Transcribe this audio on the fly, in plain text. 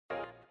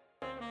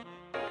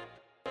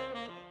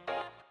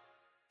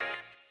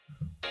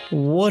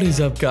What is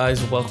up,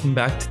 guys? Welcome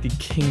back to the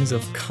Kings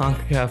of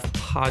CONCACAF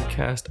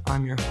podcast.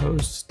 I'm your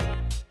host,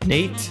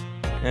 Nate,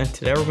 and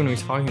today we're going to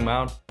be talking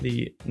about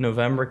the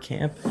November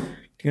camp. We're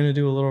going to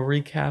do a little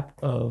recap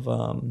of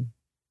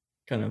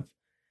kind of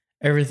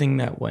everything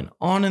that went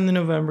on in the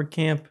November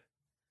camp,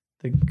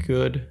 the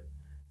good,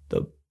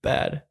 the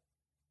bad,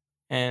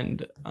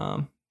 and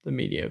the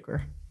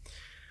mediocre.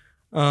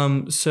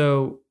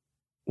 So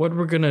what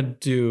we're going to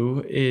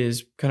do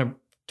is kind of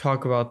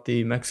talk about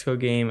the Mexico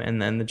game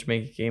and then the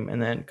Jamaica game,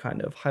 and then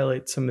kind of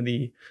highlight some of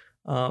the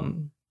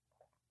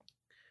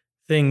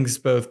things,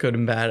 both good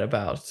and bad,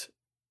 about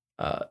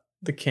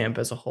the camp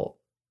as a whole.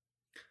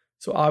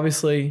 So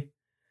obviously,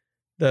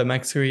 the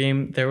Mexico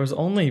game, there was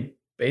only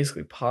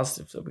basically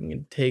positives that we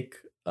can take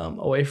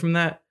away from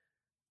that.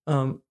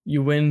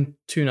 You win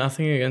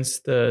 2-0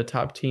 against the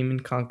top team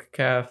in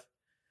CONCACAF.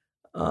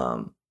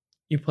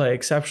 You play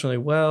exceptionally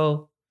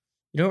well.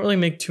 You don't really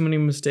make too many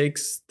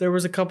mistakes. There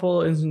was a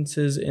couple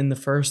instances in the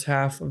first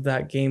half of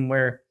that game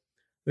where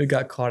we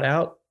got caught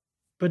out,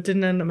 but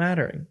didn't end up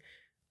mattering.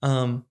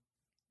 The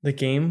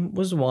game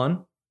was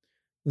won.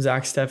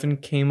 Zach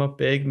Steffen came up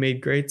big,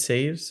 made great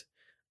saves.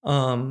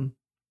 So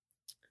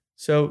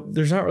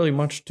there's not really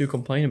much to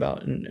complain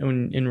about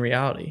in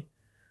reality.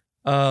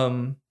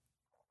 Let's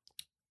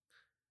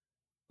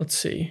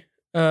see.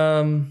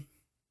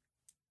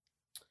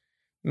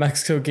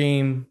 Mexico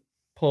game.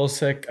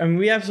 Pulisic. I mean,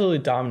 we absolutely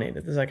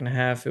dominated the second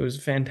half. It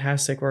was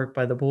fantastic work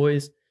by the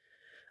boys.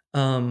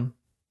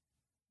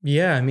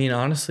 Yeah, I mean,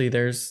 honestly,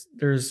 there's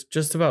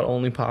just about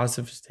only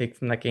positives to take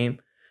from that game.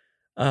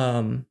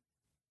 But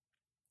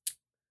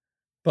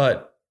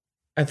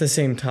at the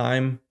same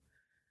time,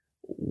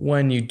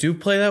 when you do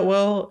play that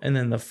well, and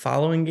then the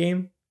following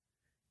game,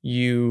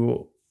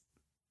 you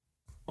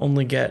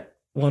only get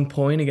 1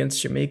 point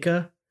against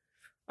Jamaica.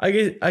 I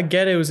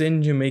get it was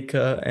in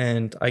Jamaica,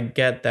 and I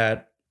get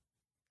that.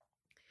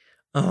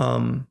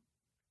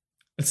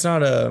 It's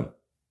not a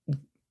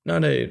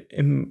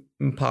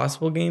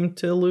impossible game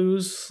to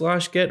lose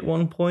 / get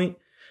 1 point.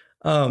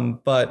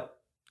 But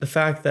the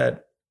fact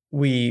that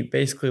we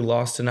basically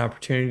lost an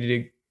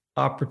opportunity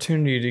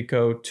to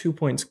go 2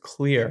 points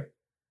clear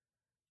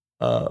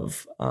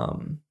of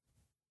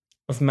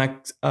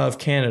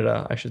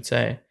Canada, I should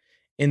say,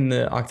 in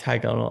the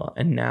octagonal,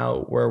 and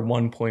now we're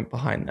 1 point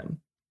behind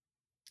them.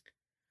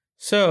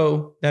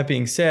 So that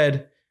being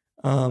said,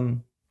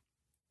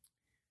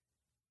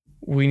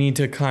 we need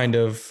to kind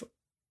of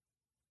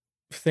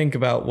think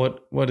about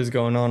what is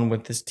going on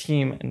with this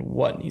team and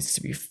what needs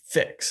to be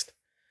fixed.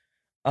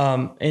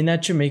 In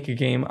that Jamaica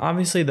game,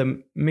 obviously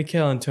the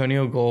Mikel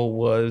Antonio goal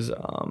was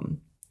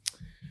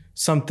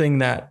something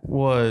that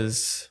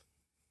was,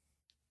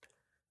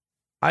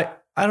 I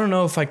don't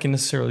know if I can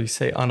necessarily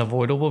say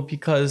unavoidable,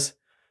 because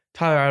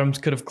Tyler Adams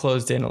could have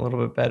closed in a little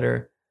bit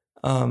better.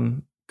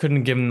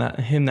 Couldn't give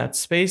him that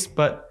space,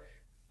 but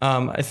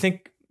I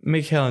think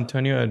Mikel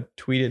Antonio had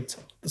tweeted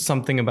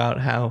something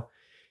about how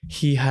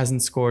he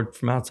hasn't scored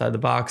from outside the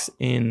box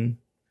in,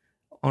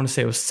 I want to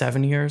say it was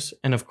 7 years.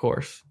 And of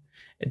course,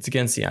 it's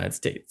against the United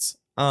States.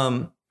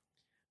 But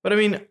I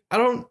mean,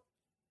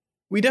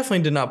 we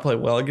definitely did not play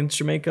well against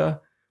Jamaica,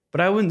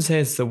 but I wouldn't say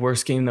it's the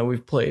worst game that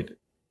we've played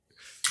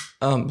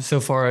so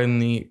far in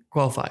the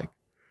qualifying.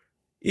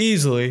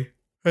 Easily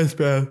as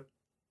bad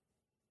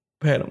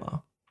Panama.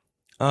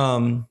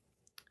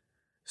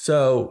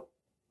 So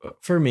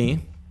for me,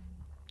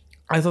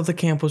 I thought the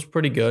camp was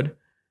pretty good.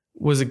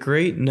 Was it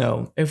great?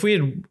 No. If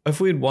we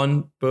had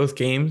won both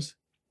games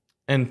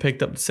and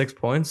picked up 6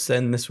 points,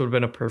 then this would have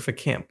been a perfect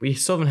camp. We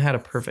still haven't had a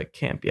perfect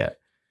camp yet.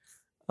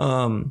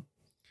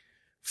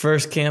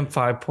 First camp,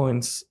 5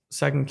 points.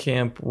 Second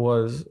camp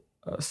was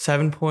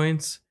 7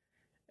 points,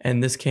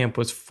 and this camp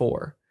was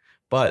 4.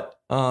 But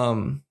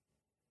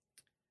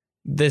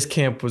this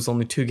camp was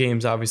only 2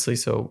 games, obviously,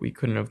 so we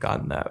couldn't have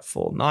gotten that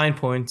full 9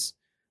 points.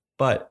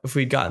 But if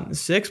we'd gotten the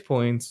 6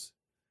 points,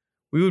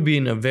 we would be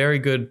in a very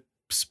good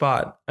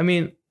spot. I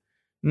mean,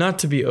 not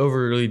to be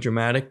overly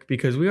dramatic,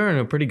 because we are in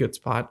a pretty good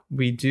spot.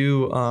 We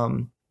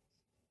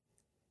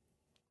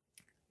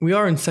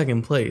are in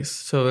second place,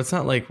 so it's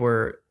not like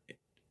we're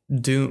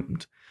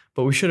doomed,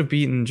 but we should have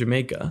beaten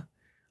Jamaica.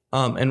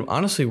 And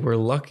honestly, we're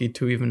lucky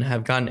to even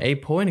have gotten a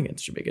point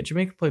against Jamaica.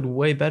 Jamaica played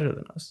way better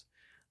than us.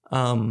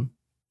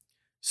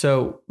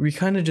 So we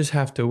kind of just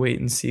have to wait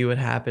and see what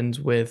happens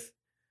with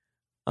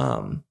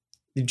the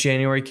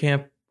January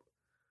camp,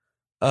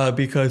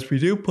 because we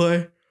do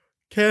play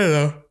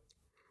Canada.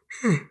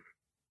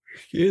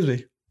 Excuse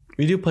me.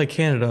 We do play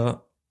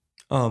Canada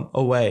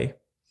away.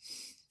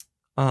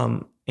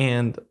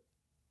 And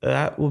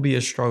that will be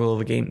a struggle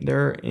of a game.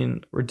 They're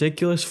in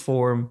ridiculous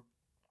form.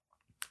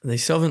 They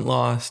still haven't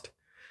lost.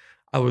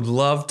 I would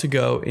love to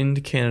go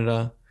into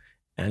Canada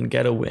and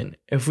get a win.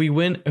 If we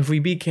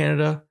beat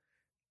Canada,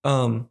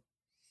 obviously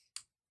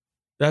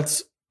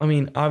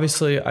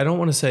I don't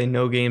want to say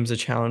no game's a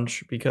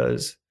challenge,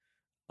 because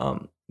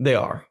they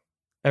are.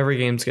 Every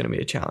game's going to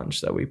be a challenge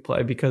that we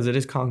play, because it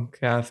is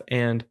CONCACAF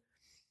and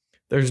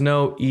there's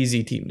no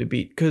easy team to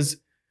beat, because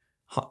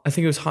I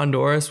think it was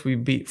Honduras. We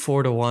beat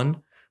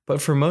 4-1,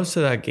 but for most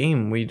of that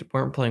game, we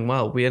weren't playing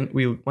well.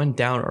 We went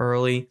down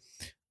early.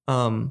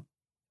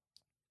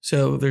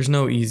 So there's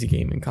no easy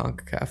game in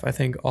CONCACAF. I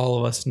think all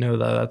of us know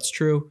that that's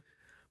true.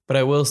 But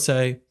I will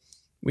say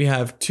we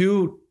have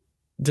 2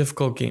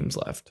 difficult games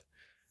left.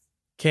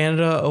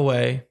 Canada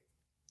away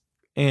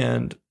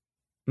and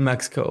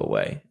Mexico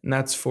away. And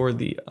that's for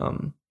the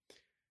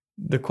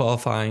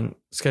qualifying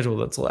schedule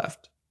that's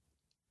left.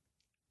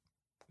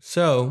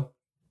 So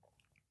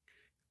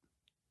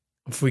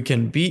if we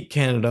can beat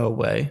Canada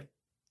away,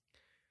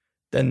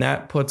 then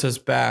that puts us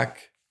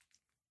back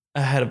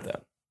ahead of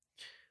them.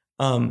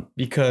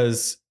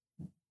 Because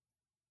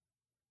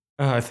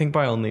I think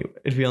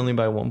it'd be only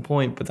by 1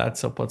 point, but that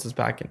still puts us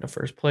back into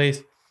first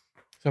place.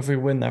 So if we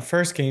win that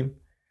first game,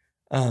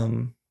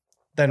 then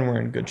we're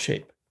in good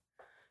shape.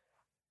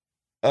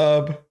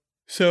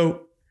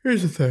 So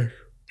here's the thing.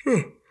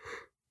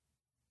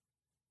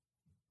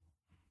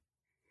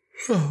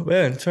 Oh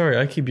man, sorry,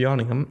 I keep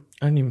yawning.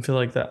 I don't even feel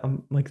like that.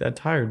 I'm like that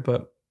tired,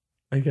 but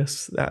I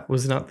guess that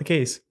was not the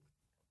case.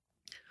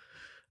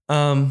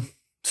 So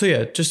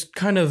yeah, just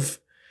kind of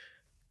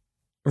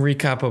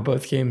recap of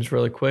both games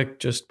really quick,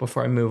 just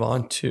before I move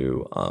on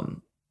to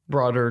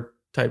broader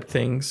type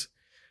things.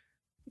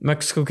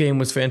 Mexico game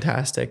was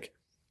fantastic.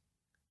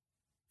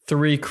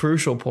 3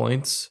 crucial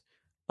points.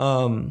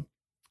 And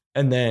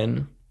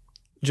then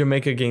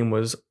Jamaica game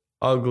was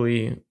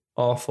ugly,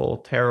 awful,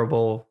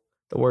 terrible,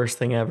 the worst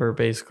thing ever,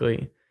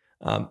 basically.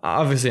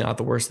 Obviously not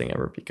the worst thing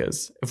ever,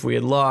 because if we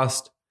had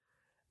lost,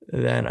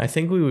 then I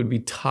think we would be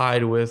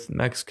tied with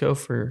Mexico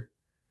for,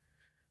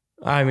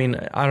 I mean,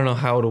 I don't know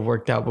how it would have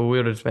worked out, but we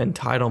would have been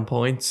tied on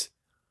points.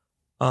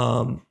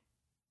 Yeah,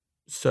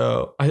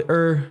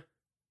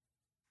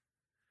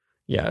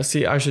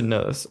 see, I should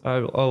know this.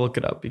 I'll look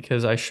it up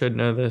because I should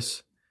know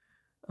this.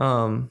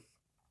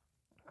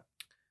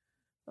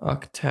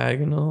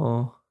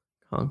 Octagonal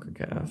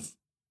CONCACAF.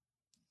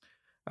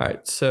 All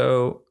right,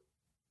 so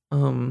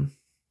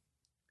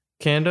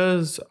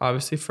Canada's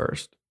obviously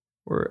first.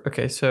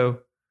 So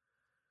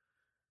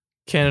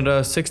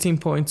Canada 16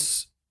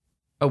 points.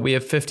 Oh, we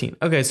have 15.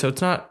 Okay, so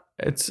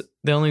it's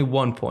they only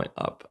 1 point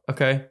up.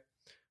 Okay,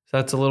 so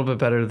that's a little bit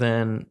better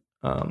than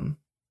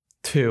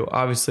 2.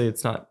 Obviously,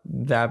 it's not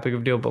that big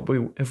of a deal, but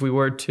if we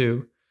were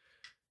to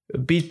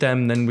beat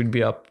them, then we'd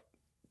be up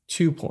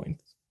 2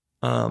 points.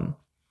 All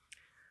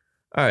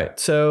right,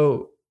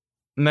 so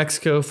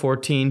Mexico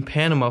 14,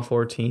 Panama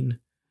 14.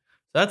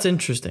 That's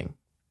interesting.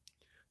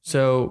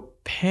 So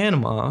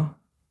Panama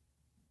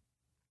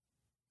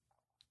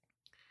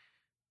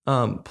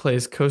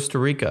plays Costa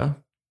Rica,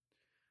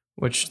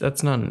 which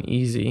that's not an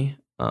easy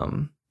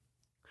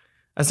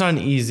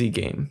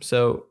game.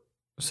 So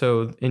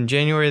in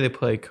January they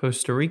play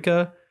Costa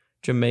Rica,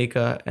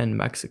 Jamaica, and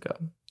Mexico.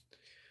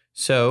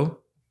 So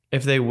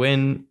if they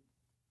win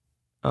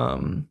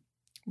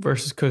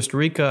versus Costa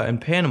Rica and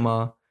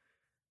Panama,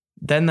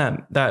 then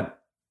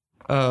that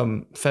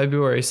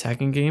February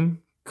 2nd game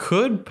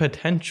could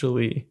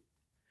potentially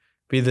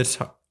be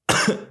the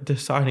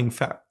deciding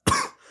factor.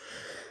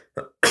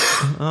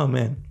 Oh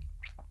man,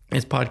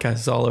 this podcast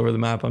is all over the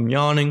map. I'm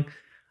yawning,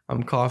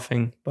 I'm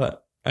coughing,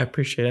 but I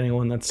appreciate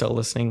anyone that's still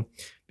listening,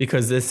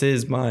 because this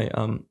is my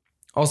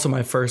also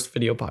my first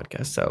video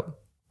podcast, so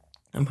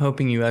I'm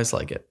hoping you guys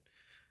like it.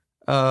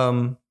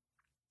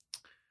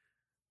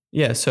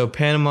 Yeah, so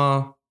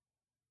Panama,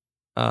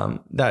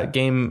 that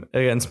game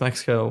against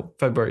Mexico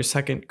February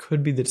 2nd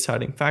could be the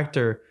deciding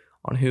factor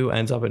on who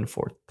ends up in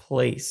 4th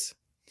place.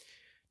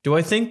 Do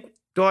I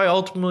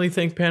ultimately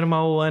think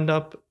Panama will end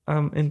up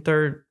in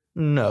 3rd?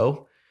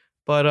 No.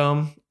 But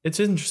it's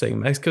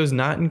interesting. Mexico's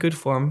not in good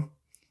form.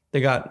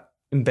 They got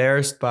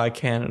embarrassed by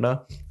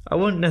Canada. I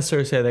wouldn't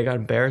necessarily say they got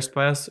embarrassed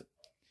by us.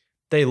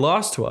 They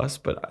lost to us,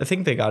 but I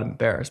think they got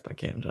embarrassed by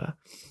Canada.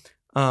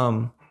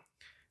 I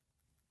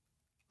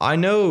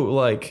know,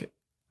 like,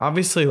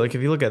 obviously, like,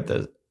 if you look at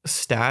the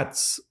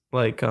stats,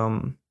 like,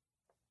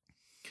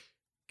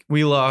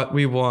 we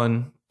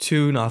won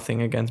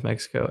 2-0 against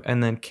Mexico,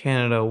 and then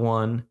Canada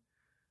won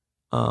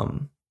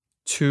 2-1,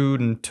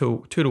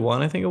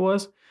 I think it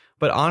was.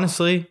 But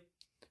honestly,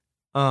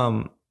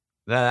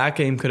 that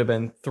game could have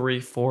been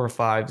 3-4,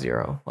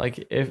 5-0.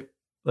 Like, if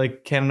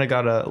Canada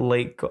got a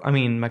late goal,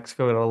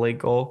 Mexico got a late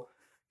goal.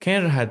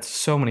 Canada had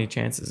so many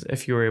chances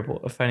if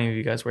any of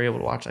you guys were able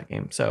to watch that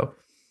game. So,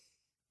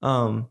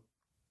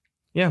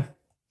 yeah,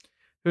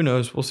 who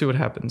knows? We'll see what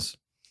happens.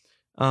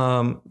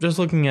 Just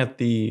looking at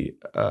the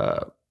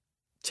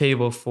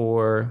table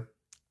the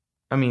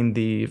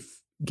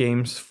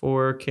games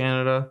for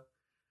Canada,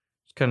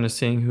 just kind of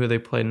seeing who they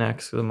play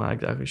next, because I'm not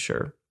exactly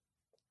sure.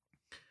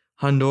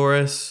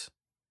 Honduras,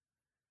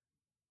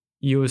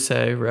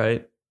 USA,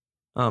 right?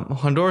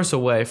 Honduras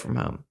away from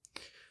home.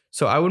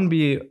 So I wouldn't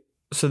be.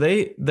 So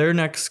their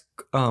next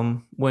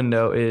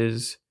window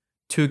is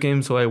 2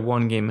 games away,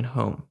 1 game at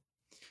home.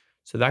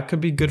 So that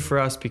could be good for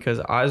us, because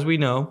as we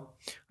know,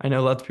 I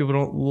know lots of people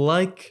don't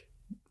like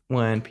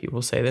when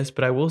people say this,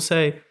 but I will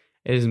say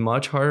it is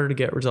much harder to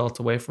get results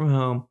away from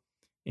home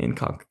in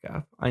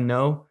CONCACAF. I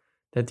know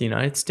that the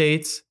United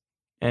States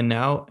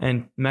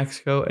and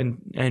Mexico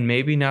and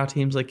maybe now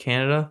teams like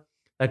Canada,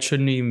 that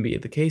shouldn't even be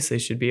the case. They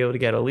should be able to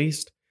get at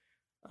least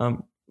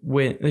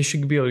win. They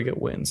should be able to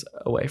get wins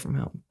away from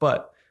home.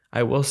 But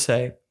I will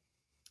say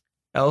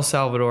El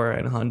Salvador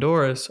and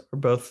Honduras are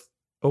both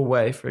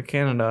away for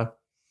Canada.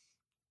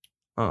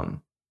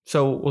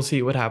 So we'll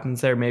see what happens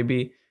there.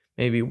 Maybe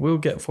we'll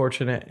get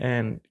fortunate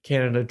and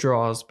Canada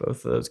draws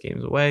both of those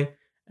games away.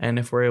 And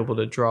if we're able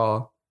to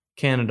draw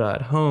Canada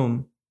at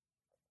home,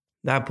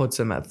 that puts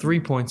them at 3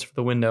 points for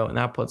the window, and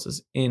that puts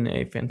us in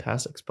a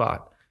fantastic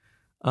spot.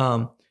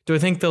 Do I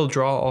think they'll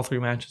draw all 3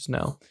 matches?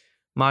 No.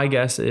 My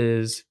guess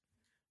is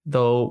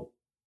they'll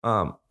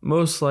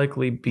most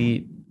likely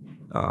beat.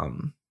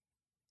 But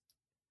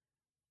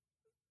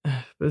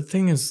the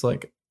thing is,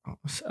 like,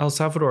 El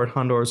Salvador and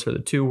Honduras are the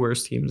 2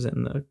 worst teams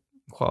in the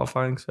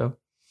qualifying. So,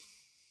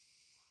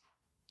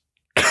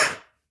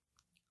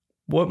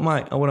 what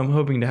I'm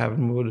hoping to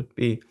happen would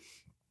be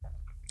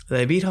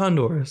they beat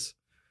Honduras.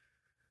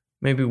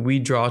 Maybe we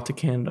draw to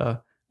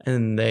Canada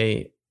and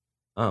they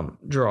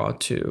draw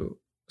to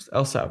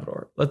El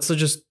Salvador. Let's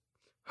just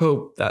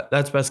hope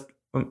that's best.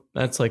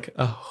 That's like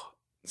a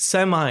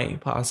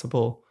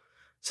semi-possible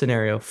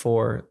scenario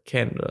for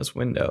Canada's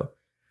window.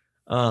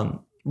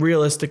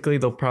 Realistically,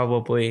 they'll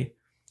probably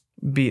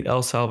beat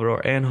El Salvador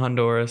and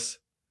Honduras,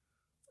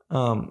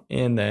 and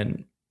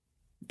then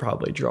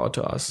probably draw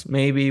to us.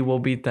 Maybe we'll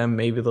beat them.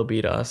 Maybe they'll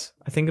beat us.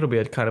 I think it'll be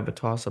a kind of a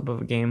toss-up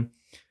of a game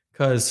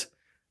because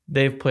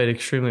they've played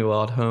extremely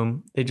well at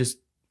home. They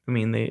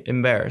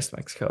embarrassed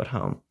Mexico at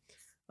home.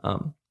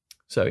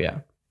 So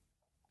yeah.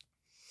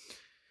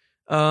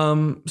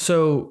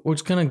 So we're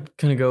just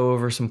gonna go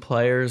over some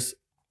players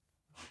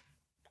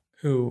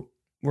who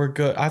were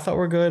good. I thought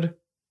were good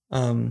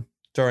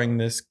during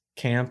this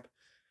camp.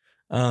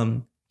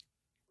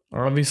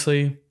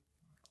 Obviously,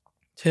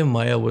 Tim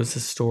Weah was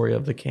the story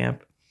of the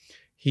camp.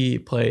 He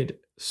played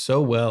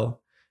so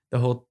well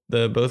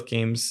both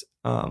games.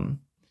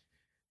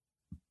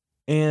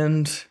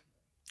 And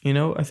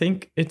I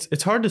think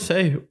it's hard to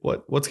say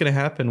what's going to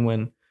happen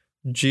when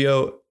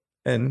Gio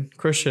and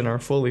Christian are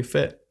fully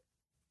fit,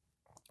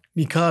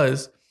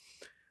 because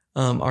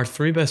our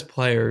 3 best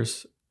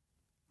players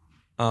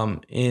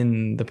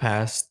in the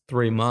past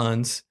 3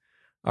 months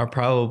are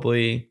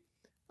probably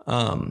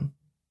Brendan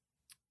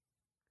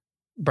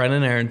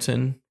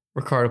Aronson,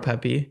 Ricardo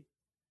Pepi,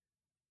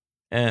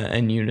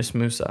 and Yunus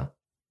Musa.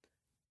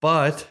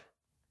 But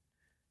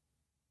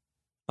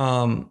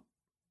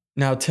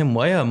now Tim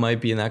Weah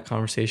might be in that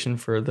conversation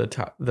for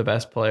the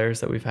best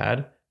players that we've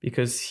had,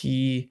 because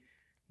he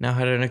now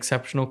had an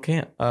exceptional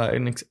camp.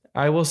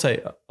 I will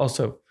say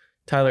also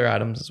Tyler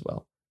Adams as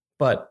well.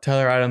 But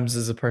Tyler Adams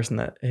is a person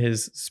that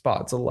his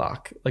spot's a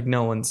lock. Like,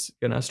 no one's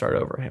going to start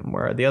over him.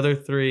 Where the other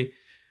 3,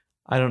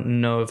 I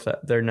don't know if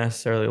they're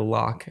necessarily a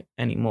lock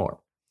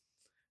anymore.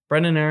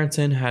 Brendan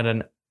Aronson had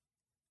an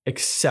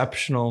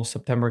exceptional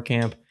September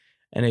camp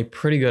and a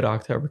pretty good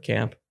October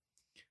camp.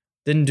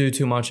 Didn't do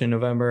too much in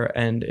November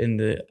and in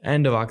the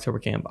end of October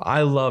camp.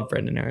 I love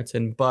Brendan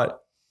Aronson,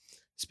 but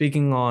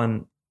speaking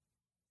on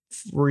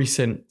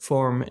recent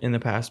form in the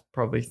past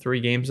probably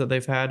 3 games that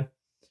they've had,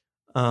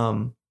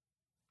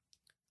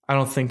 I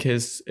don't think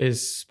his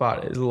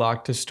spot is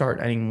locked to start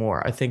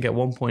anymore. I think at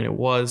one point it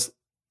was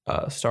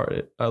a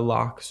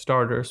lock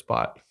starter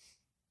spot,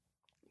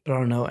 but I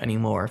don't know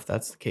anymore if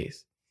that's the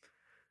case.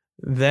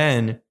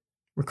 Then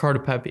Ricardo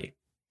Pepi.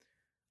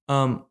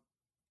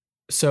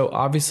 So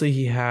obviously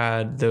he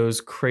had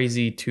those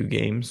crazy 2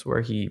 games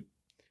where he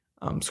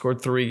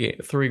scored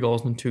 3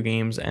 goals in 2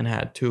 games and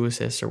had 2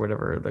 assists or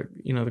whatever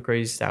the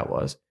crazy stat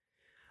was.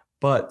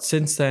 But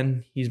since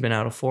then he's been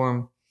out of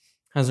form,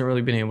 hasn't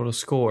really been able to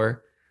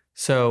score.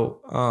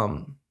 So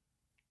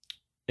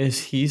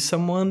is he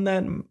someone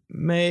that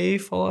may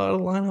fall out of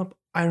the lineup?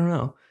 I don't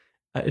know.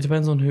 It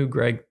depends on who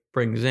Greg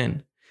brings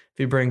in. If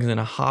he brings in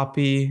a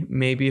Hoppy,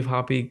 maybe if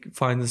Hoppy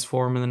finds his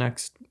form in the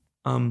next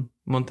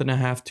month and a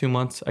half, 2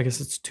 months. I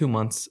guess it's 2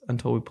 months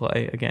until we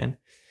play again.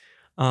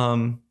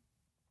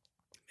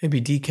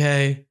 Maybe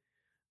DK,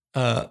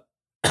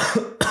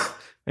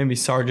 maybe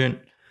Sargent.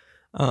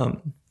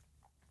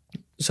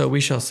 So we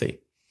shall see.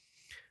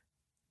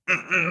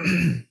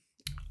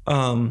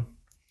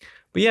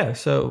 But yeah,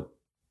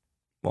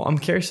 I'm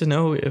curious to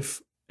know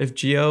if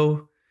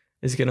Gio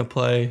is gonna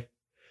play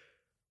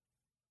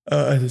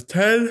as a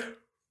 10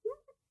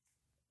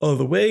 on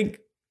the wing.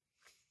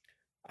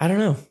 I don't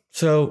know.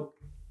 So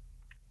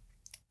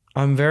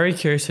I'm very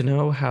curious to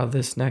know how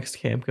this next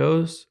camp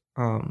goes.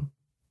 I'm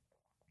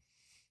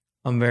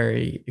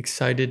very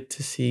excited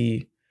to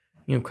see,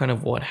 kind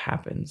of what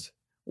happens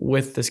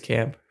with this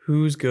camp.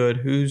 Who's good,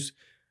 who's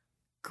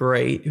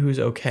great, who's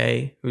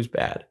okay, who's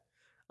bad.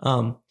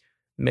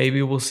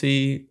 Maybe we'll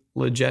see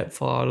Leggett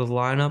fall out of the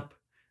lineup.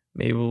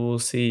 Maybe we'll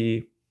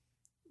see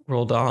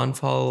Roldan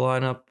fall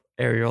out of the lineup.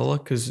 Areola,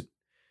 because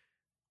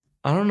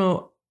I don't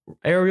know.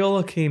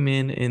 Areola came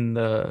in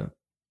I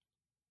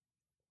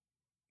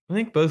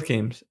think both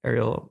games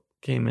Areola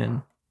came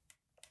in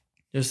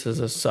just as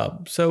a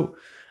sub. So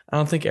I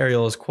don't think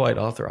Ariel is quite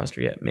off the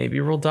roster yet. Maybe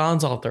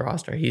Roldan's off the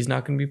roster. He's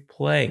not going to be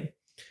playing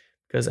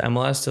because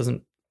MLS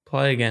doesn't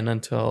play again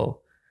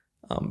until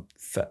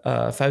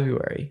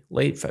February,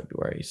 late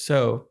February.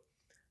 So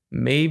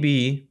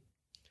maybe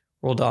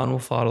Roldan will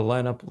fall out of the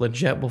lineup.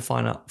 Leggett will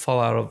fall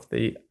out of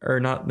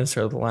or not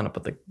necessarily the lineup,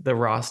 but the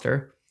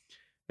roster.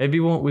 Maybe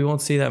we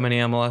won't see that many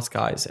MLS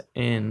guys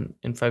in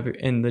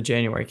February in the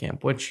January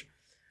camp. Which,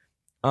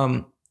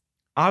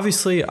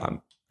 obviously,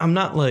 I'm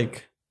not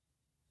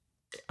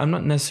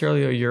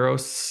necessarily a Euro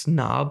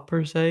snob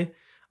per se.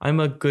 I'm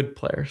a good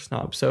player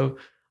snob. So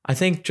I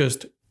think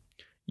just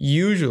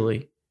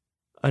usually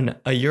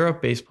a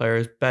Europe-based player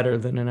is better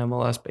than an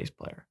MLS-based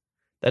player.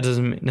 That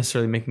doesn't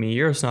necessarily make me a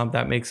Euro snob.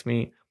 That makes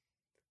me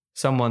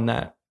someone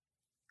that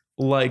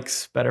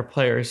likes better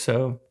players.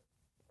 So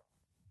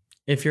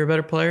if you're a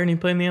better player and you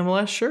play in the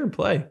MLS, sure,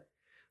 play.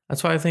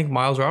 That's why I think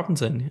Miles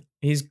Robinson,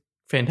 he's a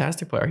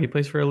fantastic player. He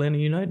plays for Atlanta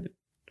United.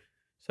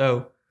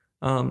 So,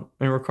 and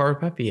Ricardo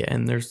Pepi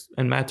and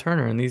Matt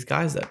Turner and these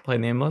guys that play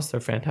in the MLS,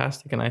 they're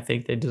fantastic. And I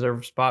think they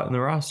deserve a spot in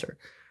the roster.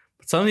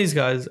 But some of these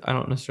guys, I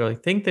don't necessarily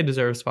think they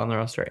deserve a spot in the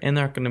roster, and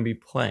they're not going to be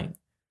playing.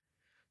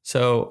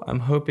 So I'm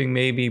hoping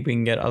maybe we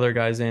can get other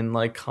guys in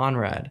like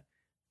Conrad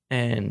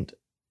and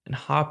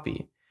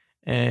Hoppy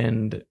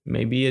and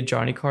maybe a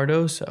Johnny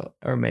Cardoso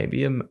or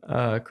maybe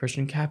a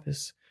Christian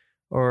Kappas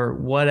or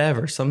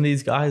whatever. Some of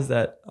these guys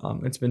that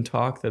it's been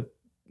talked that,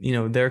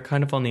 they're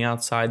kind of on the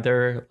outside.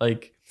 They're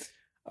like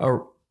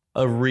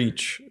a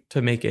reach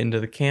to make it into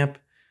the camp.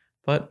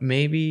 But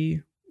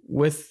maybe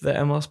with the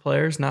MLS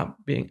players not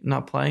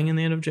playing in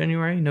the end of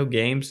January, no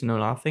games, no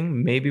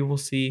nothing, maybe we'll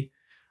see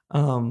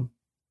that.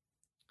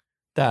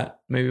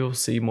 Maybe we'll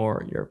see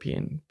more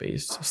European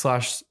based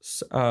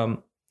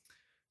 /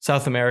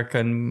 South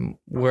American,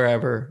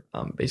 wherever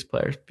based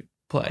players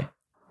play.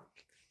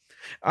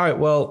 All right,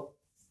 well,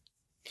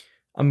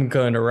 I'm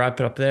going to wrap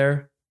it up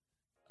there.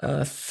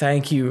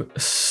 Thank you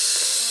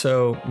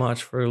so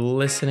much for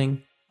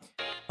listening.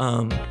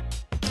 Now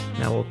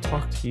we'll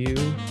talk to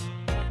you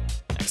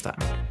next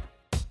time.